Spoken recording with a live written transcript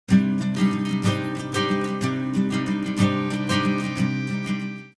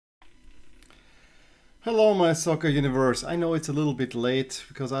Hello, my soccer universe. I know it's a little bit late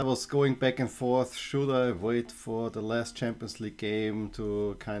because I was going back and forth. Should I wait for the last Champions League game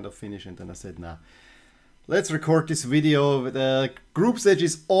to kind of finish? And then I said, nah, let's record this video. The group stage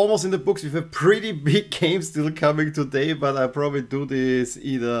is almost in the books. We have a pretty big game still coming today, but I'll probably do this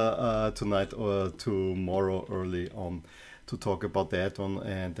either tonight or tomorrow early on to talk about that one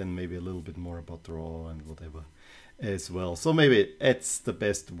and then maybe a little bit more about the Raw and whatever as well. So maybe that's the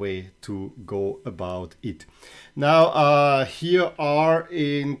best way to go about it. Now, here are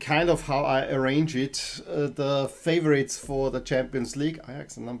in kind of how I arrange it, the favorites for the Champions League.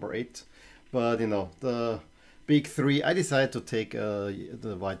 Ajax number 8, but you know, the big three. I decided to take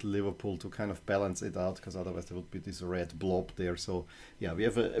the white Liverpool to kind of balance it out, because otherwise there would be this red blob there. So yeah, we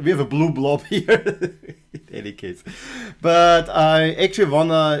have a blue blob here in any case. But I actually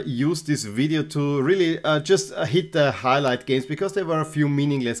wanna use this video to really just hit the highlight games, because there were a few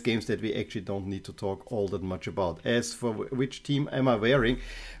meaningless games that we actually don't need to talk all that much about. As for which team am I wearing,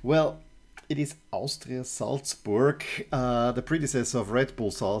 well, it is Austria Salzburg, the predecessor of Red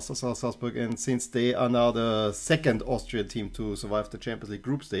Bull Salzburg, and since they are now the second Austrian team to survive the Champions League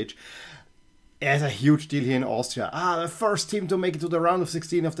group stage, it's a huge deal here in Austria. The first team to make it to the round of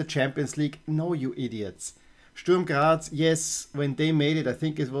 16 of the Champions League. No, you idiots. Sturm Graz, yes, when they made it, I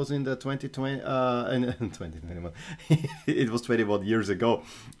think it was in the 2020, in 2021, it was 21 years ago,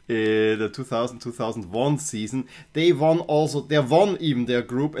 the 2000-2001 season, they won even their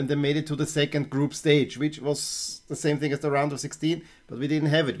group, and they made it to the second group stage, which was the same thing as the round of 16, but we didn't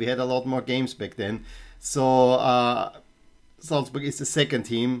have it. We had a lot more games back then. So Salzburg is the second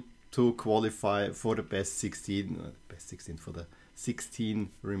team to qualify for the best 16, for the 16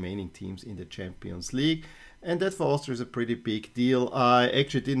 remaining teams in the Champions League. And that for Austria is a pretty big deal. I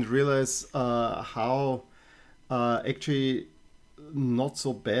actually didn't realize how actually not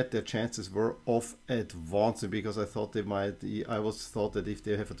so bad their chances were of advancing, because I thought they might. I was thought that if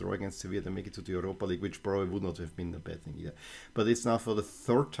they have a draw against Sevilla, they make it to the Europa League, which probably would not have been a bad thing either. But it's now for the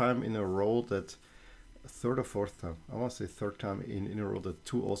third time in a row that. Third or fourth time, I want to say third time in a row that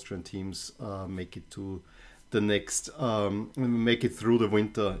two Austrian teams make it to the next, make it through the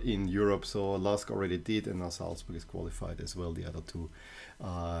winter in Europe. So Lask already did, and now Salzburg is qualified as well. The other two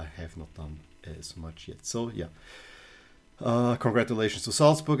have not done as much yet. So yeah, congratulations to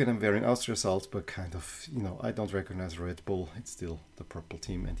Salzburg, and I'm wearing Austria Salzburg. Kind of, you know, I don't recognize Red Bull. It's still the purple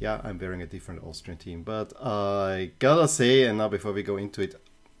team, and yeah, I'm wearing a different Austrian team. But I gotta say, and now before we go into it,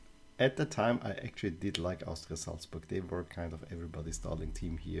 at the time, I actually did like Austria Salzburg. They were kind of everybody's darling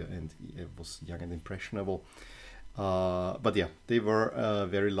team here, and it was young and impressionable. But yeah, they were a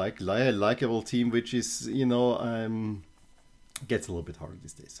very likable team, which is, you know, gets a little bit harder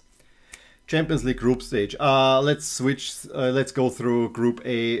these days. Champions League group stage. Let's switch. Let's go through Group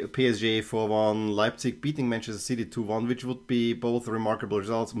A. PSG 4-1, Leipzig beating Manchester City 2-1, which would be both remarkable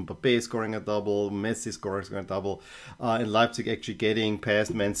results. Mbappe scoring a double, Messi scoring a double, and Leipzig actually getting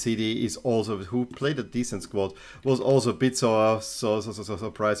past Man City is also, who played a decent squad, was also a bit so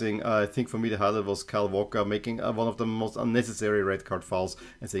surprising. I think for me the highlight was Kyle Walker making one of the most unnecessary red card fouls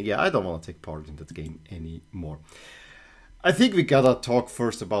and saying, yeah, I don't want to take part in that game anymore. I think we gotta talk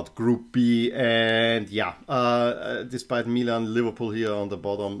first about Group B, and yeah, despite Milan, Liverpool here on the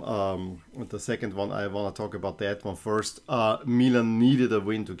bottom, the second one, I want to talk about that one first. Milan needed a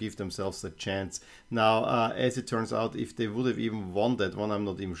win to give themselves a chance. Now, as it turns out, if they would have even won that one, I'm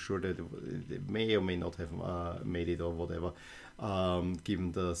not even sure that they may or may not have made it or whatever,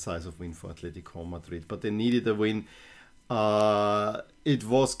 given the size of win for Atletico Madrid. But they needed a win. It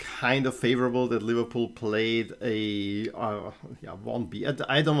was kind of favorable that Liverpool played a 1B.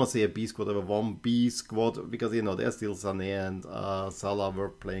 I don't want to say a B squad, but a 1B squad, because, you know, there's still Sané and Salah were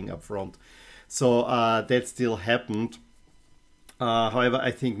playing up front. So that still happened. However, I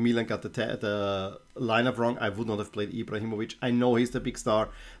think Milan got the lineup wrong. I would not have played Ibrahimovic. I know he's the big star,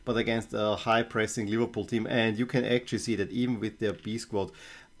 but against a high-pressing Liverpool team, and you can actually see that even with their B squad,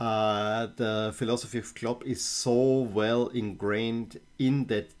 the philosophy of Klopp is so well ingrained in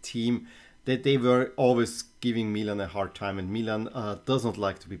that team that they were always giving Milan a hard time, and Milan does not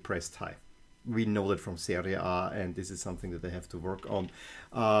like to be pressed high. We know that from Serie A, and this is something that they have to work on.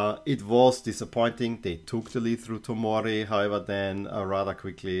 It was disappointing. They took the lead through Tomori. However, then rather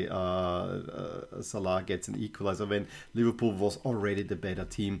quickly Salah gets an equalizer when Liverpool was already the better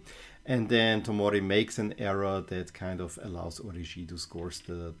team. And then Tomori makes an error that kind of allows Origi to score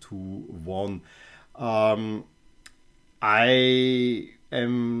the 2-1. I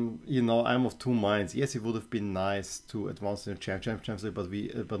I'm of two minds. Yes, it would have been nice to advance in the Champions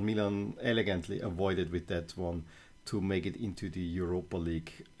League, but Milan elegantly avoided with that one to make it into the Europa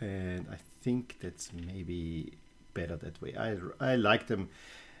League, and I think that's maybe better that way. I like them.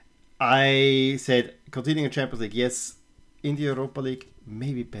 I said continuing Champions League, yes. In the Europa League,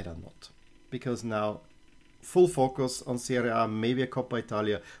 maybe better not, because now full focus on Serie A, maybe a Coppa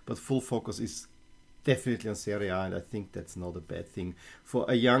Italia, but full focus is definitely on Serie A, and I think that's not a bad thing for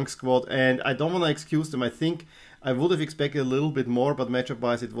a young squad. And I don't want to excuse them. I think I would have expected a little bit more, but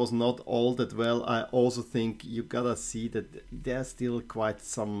matchup-wise it was not all that well. I also think you gotta see that there's still quite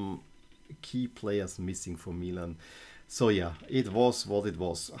some key players missing for Milan. So yeah, it was what it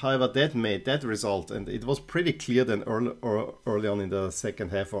was. However, that made that result, and it was pretty clear then early on in the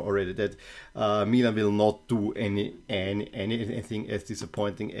second half already that Milan will not do anything as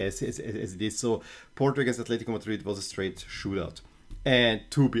disappointing as it is. So Porto against Atletico Madrid was a straight shootout. And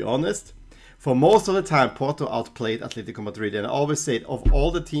to be honest, for most of the time, Porto outplayed Atletico Madrid. And I always said, of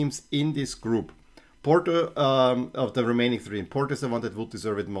all the teams in this group, Porto, of the remaining three, Porto is the one that would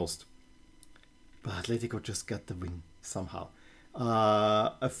deserve it most. But Atletico just got the win somehow.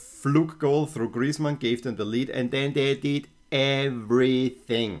 A fluke goal through Griezmann gave them the lead, and then they did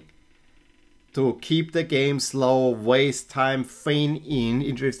everything to keep the game slow, waste time, feign in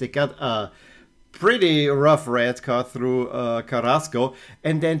injuries. They got a pretty rough red card through Carrasco,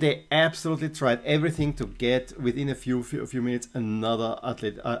 and then they absolutely tried everything to get within a few minutes another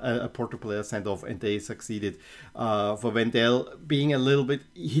a Porto player sent off, and they succeeded. For Wendell being a little bit,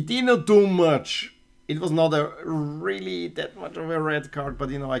 he didn't do much. It was not a really that much of a red card, but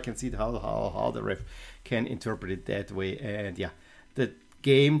you know, I can see how the ref can interpret it that way. And yeah, the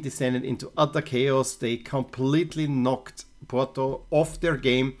game descended into utter chaos. They completely knocked Porto off their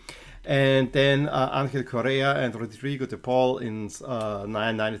game. And then Angel Correa and Rodrigo de Paul in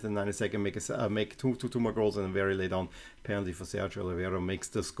 90th and 92nd make two more goals, and a very late on penalty for Sergio Oliveira makes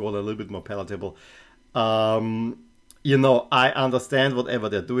the score a little bit more palatable. You know, I understand whatever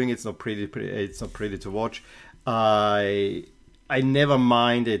they're doing. It's not pretty. It's not pretty to watch. I never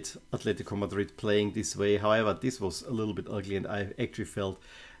minded Atletico Madrid playing this way. However, this was a little bit ugly, and I actually felt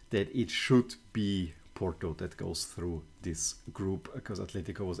that it should be Porto that goes through this group, because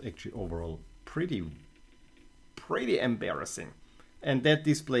Atletico was actually overall pretty embarrassing, and that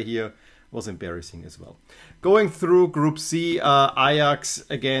display here was embarrassing as well. Going through Group C, Ajax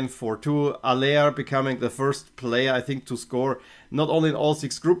again 4-2. Aller becoming the first player, I think, to score not only in all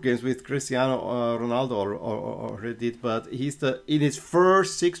 6 group games with Cristiano Ronaldo already did, but he's in his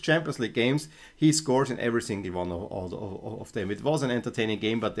first 6 Champions League games, he scores in every single one of them. It was an entertaining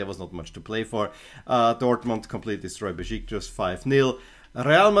game, but there was not much to play for. Dortmund completely destroyed Besiktas 5-0.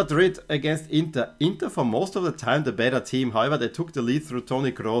 Real Madrid against Inter. Inter for most of the time the better team. However, they took the lead through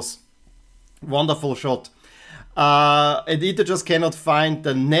Toni Kroos. Wonderful shot. And Inter just cannot find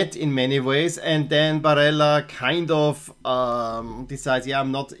the net in many ways, and then Barella kind of decides, yeah,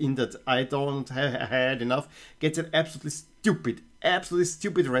 I'm not in that, I don't have had enough, gets an absolutely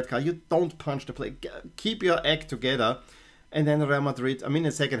stupid red card. You don't punch the play, keep your act together. And then Real Madrid, I mean, in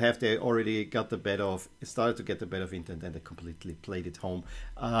the second half they already got the better of, started to get the better of Inter, and then they completely played it home.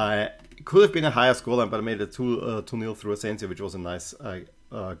 It could have been a higher scoreline, but I made it 2-0 through Asensio, which was a nice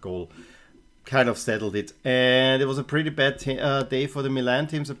goal. Kind of settled it, and it was a pretty bad day for the Milan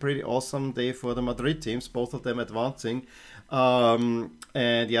teams, a pretty awesome day for the Madrid teams, both of them advancing. And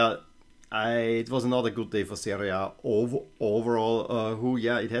yeah, it was not a good day for Serie A overall. Who,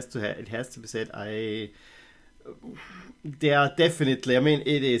 yeah, it has to be said, they are definitely, I mean,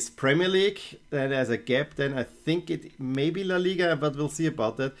 it is Premier League, then there's a gap, then I think it may be La Liga, but we'll see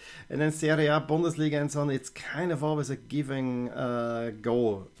about that. And then Serie A, Bundesliga and so on, it's kind of always a giving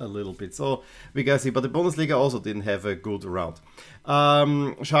go a little bit. So we gotta see, but the Bundesliga also didn't have a good round.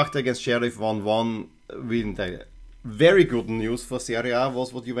 Shakhtar against Sheriff 1-1, win. Very good news for Serie A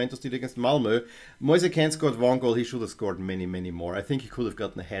was what Juventus did against Malmö. Moise Kean scored 1 goal. He should have scored many more. I think he could have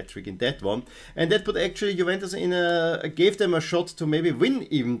gotten a hat-trick in that one. And that put actually Juventus in gave them a shot to maybe win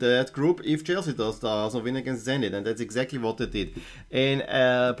even that group if Chelsea does also win against Zenit. And that's exactly what they did. And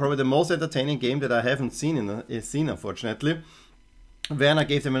probably the most entertaining game that I haven't seen, unfortunately. Werner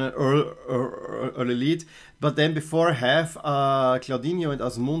gave them an early lead, but then before half, Claudinho and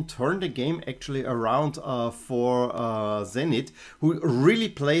Asmun turned the game actually around for Zenit, who really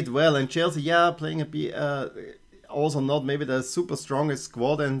played well, and Chelsea, yeah, playing a bit, also not maybe the super strongest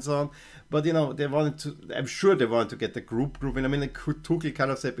squad and so on, but you know, they wanted to, I'm sure they wanted to get the group, and I mean, Tuchel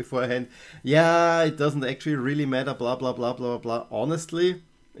kind of said beforehand, yeah, it doesn't actually really matter, blah, blah, blah, blah, blah. Honestly,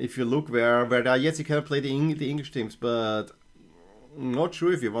 if you look where they are, yes, you can play the English teams, but not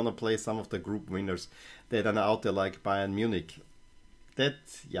sure if you want to play some of the group winners that are out there like Bayern Munich. That,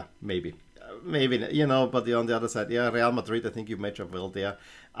 yeah, maybe. maybe, you know, but on the other side, yeah, Real Madrid, I think you match up well there.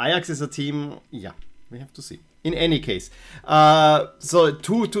 Ajax is a team, yeah, we have to see. In any case, so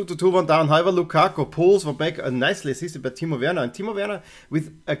 2-1 down. However, Lukaku pulls from back, nicely assisted by Timo Werner. And Timo Werner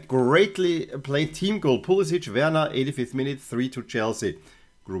with a greatly played team goal. Pulisic, Werner, 85th minute, 3-2 Chelsea.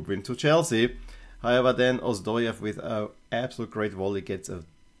 Group win to Chelsea. However, then Ozdoyev with an absolute great volley gets a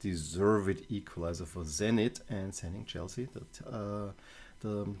deserved equalizer for Zenit and sending Chelsea,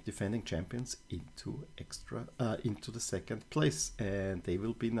 the defending champions, into the second place. And they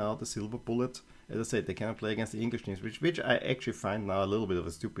will be now the silver bullet. As I said, they cannot play against the English teams, which I actually find now a little bit of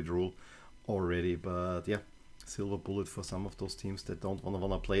a stupid rule already. But yeah, silver bullet for some of those teams that don't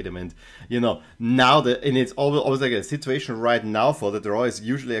want to play them. And you know, now and it's always like a situation right now for the draw is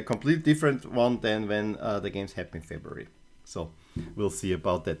usually a completely different one than when the games happen in February. So we'll see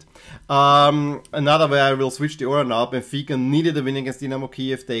about that. Another way I will switch the order now. Benfica needed a win against Dynamo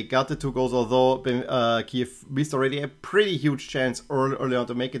Kiev. They got the 2 goals, although Kiev missed already a pretty huge chance early on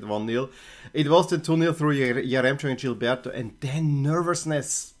to make it 1-0. It was the 2-0 through Yaremchuk and Gilberto, and then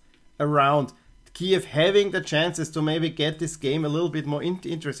nervousness around Kiev having the chances to maybe get this game a little bit more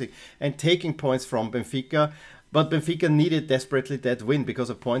interesting and taking points from Benfica. But Benfica needed desperately that win because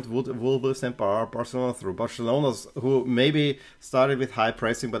a point will send Barcelona through. Barcelona's, who maybe started with high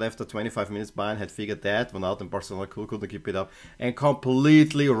pressing, but after 25 minutes, Bayern had figured that one out, and Barcelona couldn't keep it up and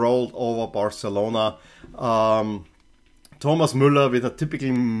completely rolled over Barcelona. Thomas Müller with a typical,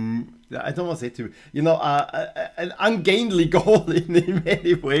 I don't want to say typical, you know, an ungainly goal in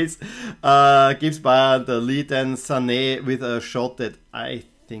many ways, gives Bayern the lead, and Sané with a shot that I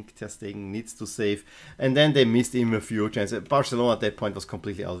think Ter Stegen needs to save, and then they missed him a few chances. Barcelona at that point was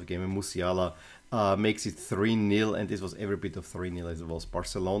completely out of the game, and Musiala makes it 3-0, and this was every bit of 3-0 as it was.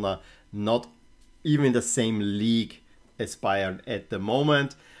 Barcelona not even in the same league as Bayern at the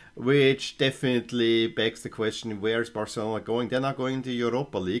moment, which definitely begs the question, where is Barcelona going? They're not going to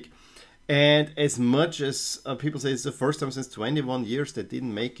Europa League, and as much as people say it's the first time since 21 years they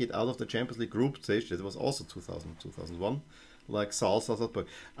didn't make it out of the Champions League group stage, that was also 2001, like Salzburg.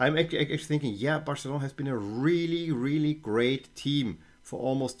 I'm actually thinking, yeah, Barcelona has been a really, really great team for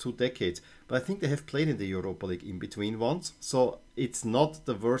almost 2 decades. But I think they have played in the Europa League in between once. So it's not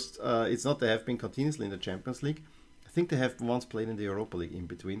the worst. It's not they have been continuously in the Champions League. I think they have once played in the Europa League in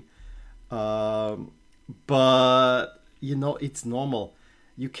between. But, you know, it's normal.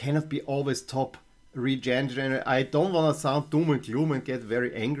 You cannot be always top. Regenerate. I don't want to sound doom and gloom and get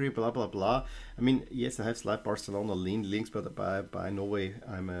very angry, blah blah blah. I mean, yes, I have slight Barcelona links, but by no way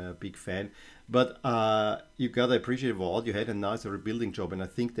I'm a big fan. But you gotta appreciate what you had, and now it's a rebuilding job, and I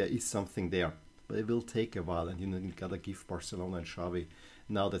think there is something there. But it will take a while, and you gotta give Barcelona and Xavi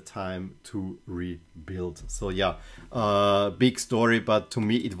now the time to rebuild. So yeah, big story, but to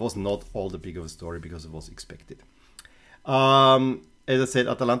me it was not all the big of a story because it was expected. As I said,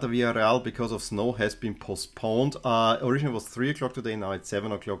 Atalanta Villarreal, because of snow, has been postponed. Originally it was 3 o'clock today, now it's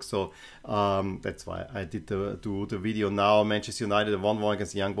 7 o'clock, so that's why I did do the video now. Manchester United 1-1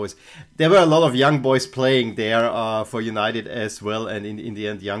 against the Young Boys. There were a lot of Young Boys playing there for United as well, and in the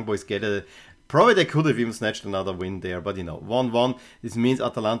end, Young Boys get a... Probably they could have even snatched another win there, but you know, 1-1. This means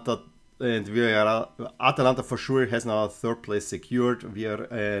Atalanta and Villarreal, Atalanta for sure has now 3rd place secured,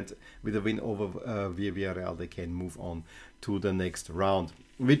 and with a win over Villarreal, they can move on to the next round,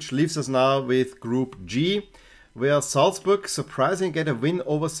 which leaves us now with Group G, where Salzburg surprisingly get a win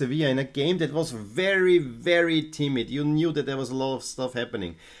over Sevilla in a game that was very, very timid. You knew that there was a lot of stuff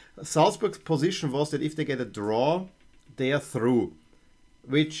happening. Salzburg's position was that if they get a draw, they are through,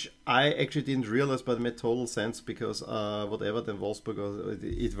 which I actually didn't realize, but it made total sense because whatever than Wolfsburg,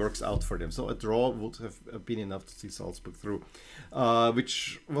 it works out for them. So a draw would have been enough to see Salzburg through,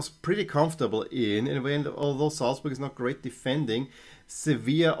 which was pretty comfortable in a way. And although Salzburg is not great defending,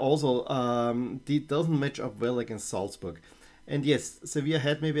 Sevilla also doesn't match up well against Salzburg. And yes, Sevilla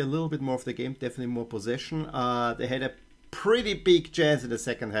had maybe a little bit more of the game, definitely more possession. They had a pretty big chance in the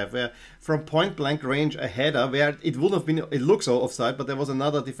second half, where from point blank range a header where it would have been, it looks offside, but there was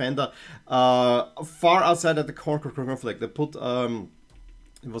another defender far outside at the corner flag. They put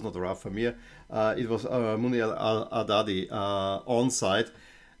it was not Rafa Mir, it was Munir Al-Haddadi onside.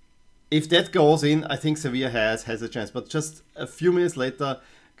 If that goes in, I think Sevilla has a chance. But just a few minutes later,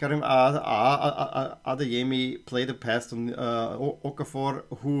 Karim Adeyemi played a pass to Okafor,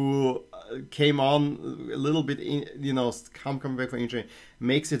 who came on a little bit, coming back from injury,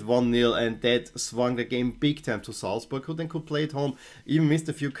 makes it 1-0, and that swung the game big time to Salzburg, who then could play at home, even missed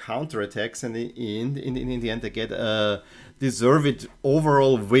a few counter-attacks, and in the end they get the deserved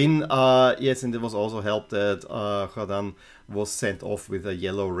overall win. Yes, and it was also helped that Jordan was sent off with a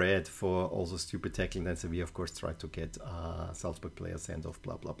yellow-red for also stupid tackling. Then we of course tried to get Salzburg players sent off,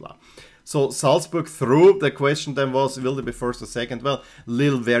 blah blah blah. So Salzburg through. The question then was, will they be first or second? Well,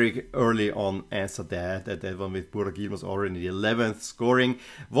 Lille very early on answered that one with Buragil was already the 11th scoring.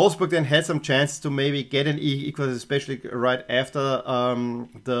 Wolfsburg then had some chance to maybe get an equal, especially right after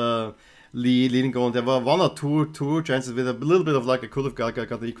the leading goal. There were one or two chances with a little bit of luck. I could have got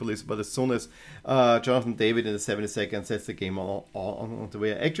the equalizer, but as soon as Jonathan David in the 72nd sets the game on the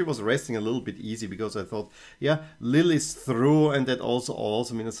way, I actually was resting a little bit easy because I thought, yeah, Lille is through, and that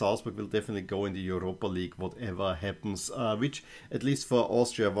also means Salzburg will definitely go in the Europa League, whatever happens, which at least for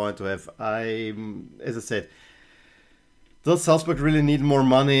Austria I wanted to have. As I said, does Salzburg really need more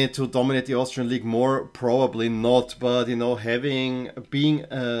money to dominate the Austrian league more? Probably not, but you know, being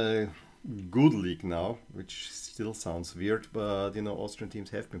a good league now, which still sounds weird, but you know, Austrian teams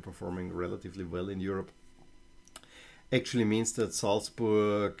have been performing relatively well in Europe, actually means that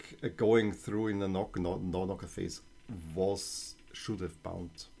Salzburg going through in the knockout phase should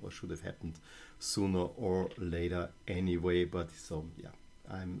have happened sooner or later anyway. But so yeah,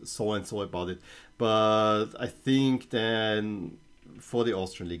 I'm so and so about it, but I think then for the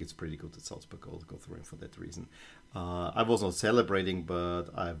Austrian league it's pretty good that Salzburg will go through, and for that reason I was not celebrating, but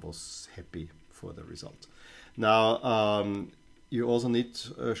I was happy for the result. Now you also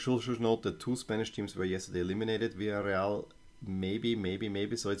should note that 2 Spanish teams were yesterday eliminated. Villarreal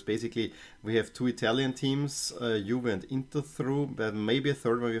maybe, so it's basically we have 2 Italian teams, Juve and Inter through, but maybe a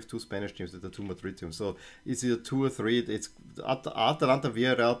third one. We have 2 Spanish teams with the 2 Madrid teams, so it's either 2 or 3. It's Atalanta,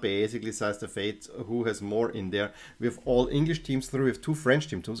 Villarreal basically size the fate who has more in there. We have all English teams through, we have 2 French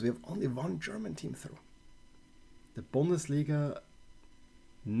teams, we have only 1 German team through. The Bundesliga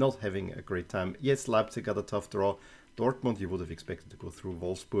not having a great time. Yes, Leipzig got a tough draw. Dortmund you would have expected to go through.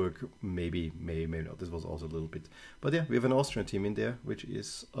 Wolfsburg maybe not. This was also a little bit, but yeah, we have an Austrian team in there, which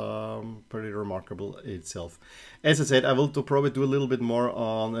is pretty remarkable itself. As I said, I will probably do a little bit more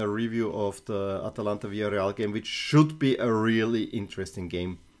on a review of the Atalanta Villarreal game, which should be a really interesting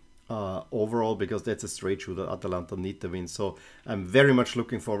game overall, because that's a straight shooter. Atalanta need to win, so I'm very much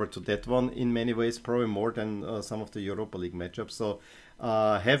looking forward to that one in many ways, probably more than some of the Europa League matchups. So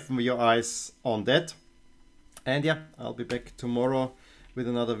have your eyes on that. And yeah, I'll be back tomorrow with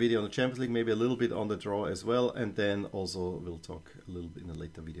another video on the Champions League, maybe a little bit on the draw as well, and then also we'll talk a little bit in a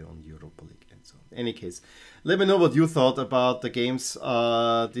later video on Europa League and so on. In any case, let me know what you thought about the games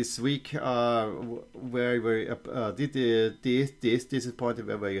this week. Where did this disappointed?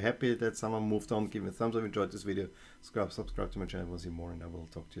 Where were you happy that someone moved on? Give me a thumbs up, enjoyed this video, subscribe to my channel, we'll see more, and I will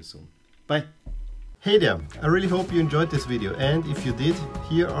talk to you soon. Bye! Hey there, I really hope you enjoyed this video, and if you did,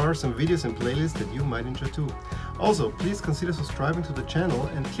 here are some videos and playlists that you might enjoy too. Also, please consider subscribing to the channel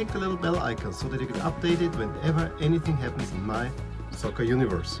and click the little bell icon so that you get updated whenever anything happens in my soccer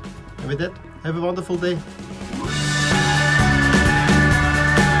universe. And with that, have a wonderful day.